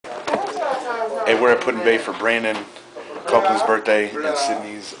Hey, we're at Puddin' Bay for Brandon Copeland's birthday and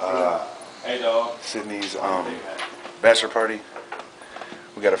Sydney's bachelor party.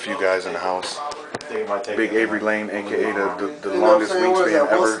 We got a few guys in the house. Big Avery Lane, aka the longest wingspan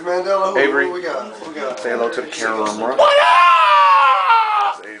ever. Avery, say hello to the camera, bro.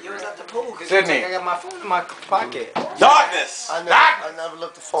 Sydney. I got my phone in my pocket. Darkness. I never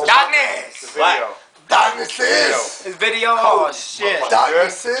looked the phone. Darkness. Video. Darkness is. This video. Oh shit.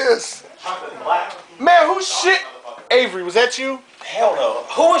 Darkness is. Man, who shit? Avery, was that you? Hell no.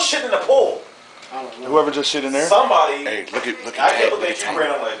 Who was shit in the pool? Whoever just shit in there? Somebody. Hey, look at I can't look at you,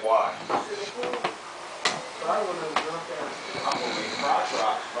 Brandon. I'm like, why? I'm gonna be crotch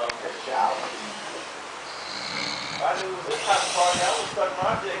rock, but I'm gonna shower. If I knew it was this type of party, I would stuck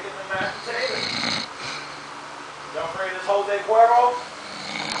my dick in the mashed potatoes. Y'all ready this whole day, Cuervo?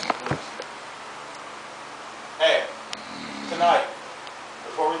 Hey, tonight,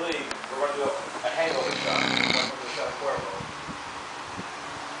 before we leave, we're gonna do a hangover shot. We're gonna do a shot of Cuervo.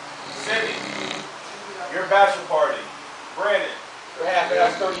 Sydney, your bachelor party. Brandon, your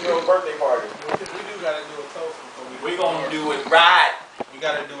half-ass 30-year-old birthday party. We do gotta do a toast before We gonna do it right. we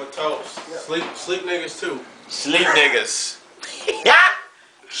gotta do a toast. Sleep niggas too. Sleep niggas. Yeah.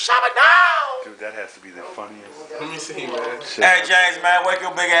 Shut it down. Dude, that has to be the funniest. Let me see, man. Hey James, man, wake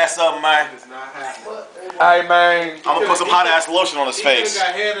your big ass up, man. It's not happening. Hey, man. I'm gonna put some hot ass lotion on his He face.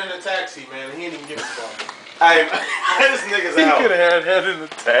 got head in the taxi, man. He ain't even give a fuck. Hey, this nigga's He out. could have had head in the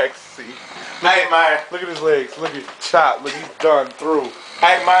taxi. Hey, man. Look at his legs. Look at chop. Look, he's done through.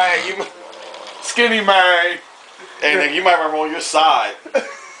 Hey, man, you. Skinny man. Hey, nigga, you might remember on your side.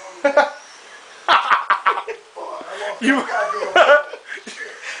 You.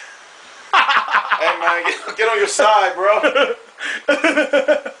 Hey, man, get on your side, bro.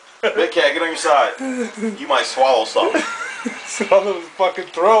 Big cat, get on your side. You might swallow something. Swallow his fucking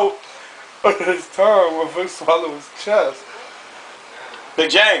throat. Or his tongue. Or if he swallow his chest. Big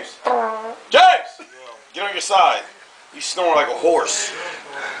James. James! Get on your side. You snore like a horse.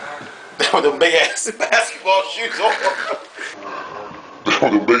 With them big ass basketball shoes on.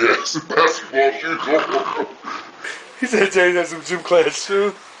 The big ass basketball shoes on. He said James has some gym class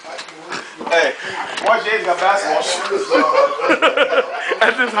shoes. Hey, why James got basketball shoes on?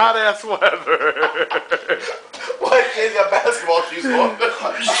 And this hot ass weather. Why James got basketball shoes on?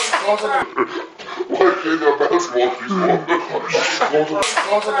 Why can't got basketball shoes on?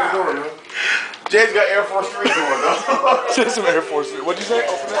 James got Air Force 3s on, though. Just some Air Force. What'd you say?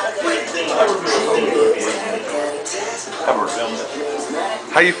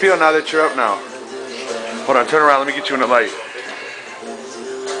 How you feel now that you're up now? Hold on, turn around. Let me get you in the light.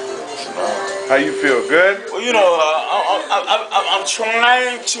 How you feel? Good? Well, you know, I'm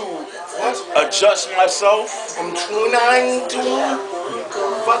trying to adjust myself. I'm trying to.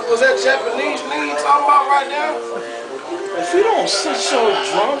 Fuck was that Japanese nigga you talking about right now? If you don't sit so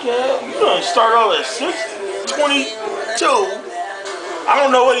drunk, you don't start all at 6:22. I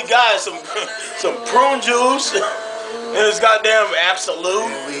don't know what he got. Some prune juice and his goddamn Absolute.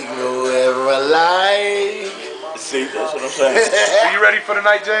 We go ever alive. See, that's what I'm saying. Are you ready for the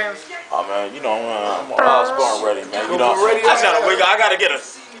night, James? Oh man, you know, I was born ready, man. You know, I just gotta wake up. I gotta get a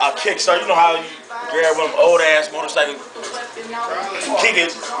kickstart. You know how you grab one of them old ass motorcycles, kick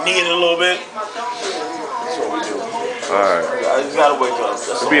it, knee it a little bit. That's what we do. Alright. I just gotta wake up.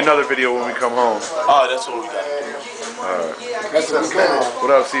 There'll be another video when we come home. Oh, that's what we gotta do. Alright. That's what I'm saying.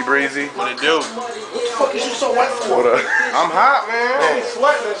 What up, C Breezy? What it do? What the fuck is you so wet for? What up? I'm hot, man. I'm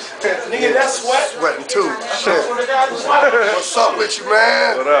sweating. Nigga, that's sweat. Sweating too. Shit. What What's up with you,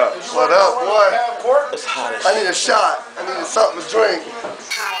 man? What up? What up, boy? It's hot as I need a shot. I need something to drink.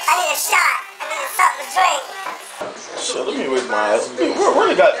 I need a shot. I need something to drink. shit. Let me wake my ass. Where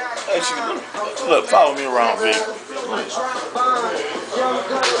they got? Actually, look, follow me around, big.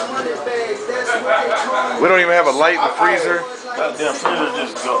 We don't even have a light in the freezer. Goddamn freezer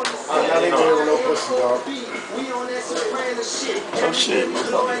just go. I ain't with no pussy, dog. Oh shit.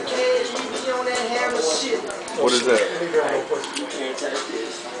 What is that?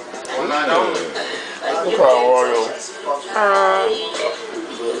 Look how Oreo.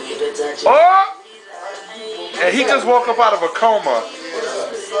 Oh! And he just woke up out of a coma.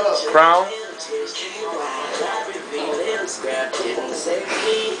 Crown? You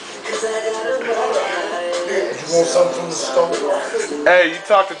want something from the stove? Hey, you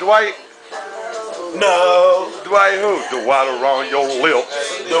talk to Dwight? No. Dwight who? The water on your lips.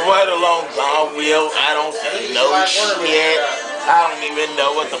 The right along my wheel. I don't know shit. I don't even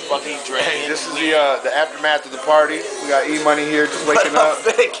know what the fuck he's drinking. This is the aftermath of the party. We got E-Money here just waking up.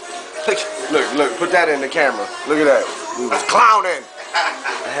 Look, put that in the camera. Look at that. We was clowning.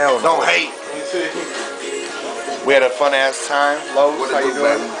 Hell, don't hate. We had a fun ass time. Lowe's, how you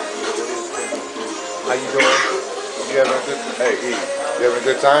doing? How you doing? You having a good? Hey, E, you having a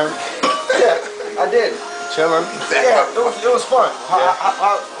good time? Yeah, I did. Chilling. Yeah, it was fun.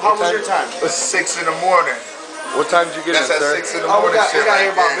 How was your time? It's 6 in the morning. What time did you get in, That's sir? at 6 in the Oh, we morning. got here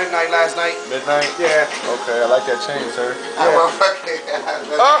about midnight last night. Midnight? Yeah. Okay, I like that change, sir.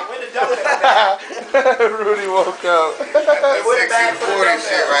 Rudy woke up. That's 6 in the morning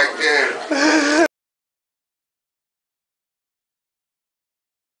shit right there.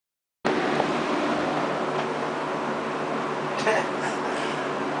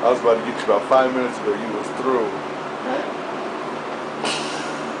 I was about to get you about 5 minutes ago. You was through.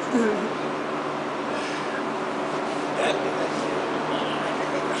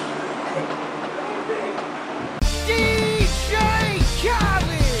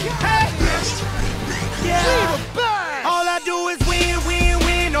 All I do is win, win,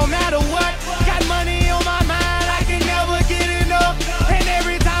 win, no matter what. Got money on my mind, I can never get enough. And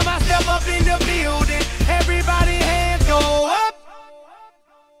every time I step up in the building, everybody hands go up.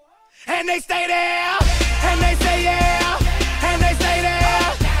 And they stay there.